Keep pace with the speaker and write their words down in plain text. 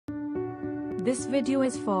This video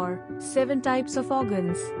is for 7 types of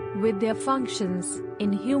organs with their functions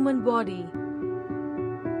in human body.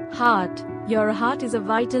 Heart. Your heart is a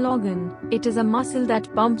vital organ. It is a muscle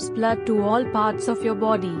that pumps blood to all parts of your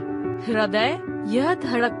body. हृदय, यह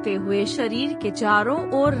धड़कते हुए शरीर के चारों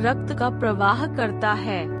ओर रक्त का प्रवाह करता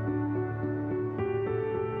है.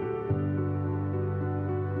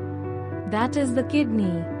 That is the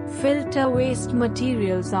kidney. Filter waste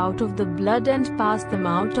materials out of the blood and pass them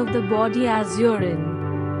out of the body as urine.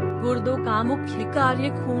 गुर्दों का मुख्य कार्य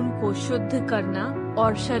खून को शुद्ध करना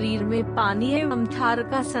और शरीर में पानी एवं क्षार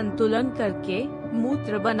का संतुलन करके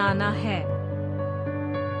मूत्र बनाना है.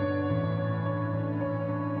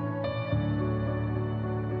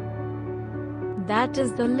 That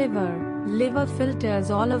is the liver. Liver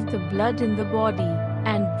filters all of the blood in the body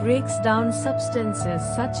and breaks down substances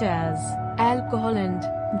such as alcohol and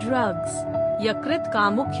drugs. यकृत का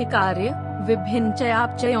मुख्य कार्य विभिन्न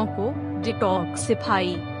चयापचयों को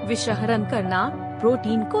डिटॉक्सिफाई विषहरण करना,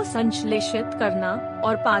 प्रोटीन को संश्लेषित करना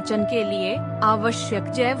और पाचन के लिए आवश्यक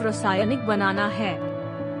जैव रासायनिक बनाना है.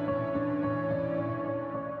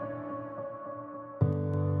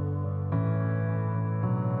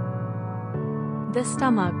 The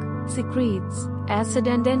stomach secretes acid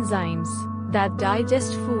and enzymes that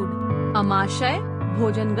digest food. अमाशय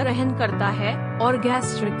भोजन ग्रहण करता है और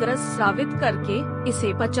गैस्ट्रिक रस स्रावित करके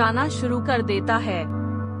इसे पचाना शुरू कर देता है.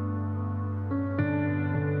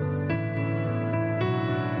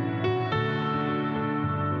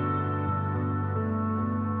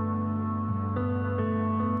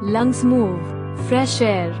 Lungs move fresh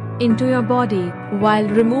air into your body while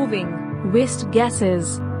removing waste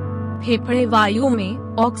gases. फेफड़े वायु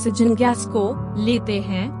में ऑक्सीजन गैस को लेते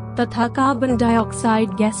हैं तथा कार्बन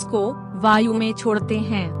डाइऑक्साइड गैस को वायु में छोड़ते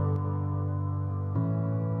हैं.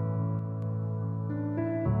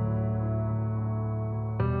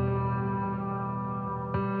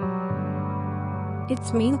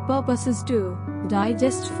 Its main purpose is to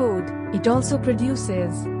digest food. It also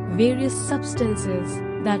produces various substances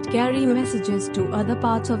that carry messages to other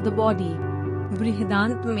parts of the body.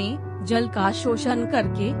 बृहदान्त्र में जल का शोषण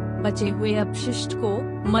करके बचे हुए अपशिष्ट को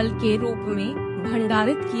मल के रूप में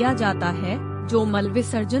भंडारित किया जाता है, जो मल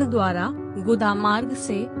विसर्जन द्वारा गुदा मार्ग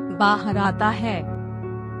से बाहर आता है.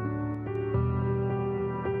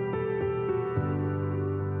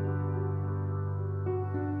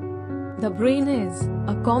 The brain is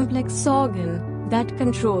a complex organ that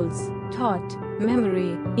controls thought,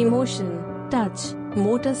 memory, emotion, touch,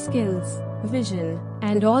 motor skills, vision,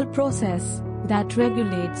 and all process that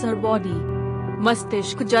regulates our body.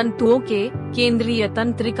 मस्तिष्क जंतुओं के केंद्रीय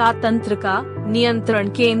तंत्रिका तंत्र का नियंत्रण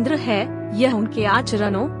केंद्र है. यह उनके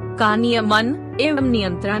आचरणों का नियमन एवं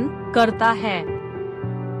नियंत्रण करता है.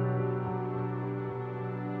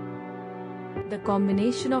 The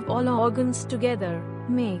combination of all organs together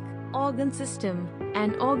make organ system,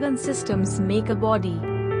 and organ systems make a body.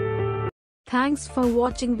 Thanks for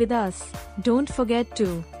watching with us. Don't forget to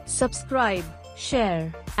subscribe,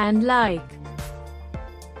 share, and like.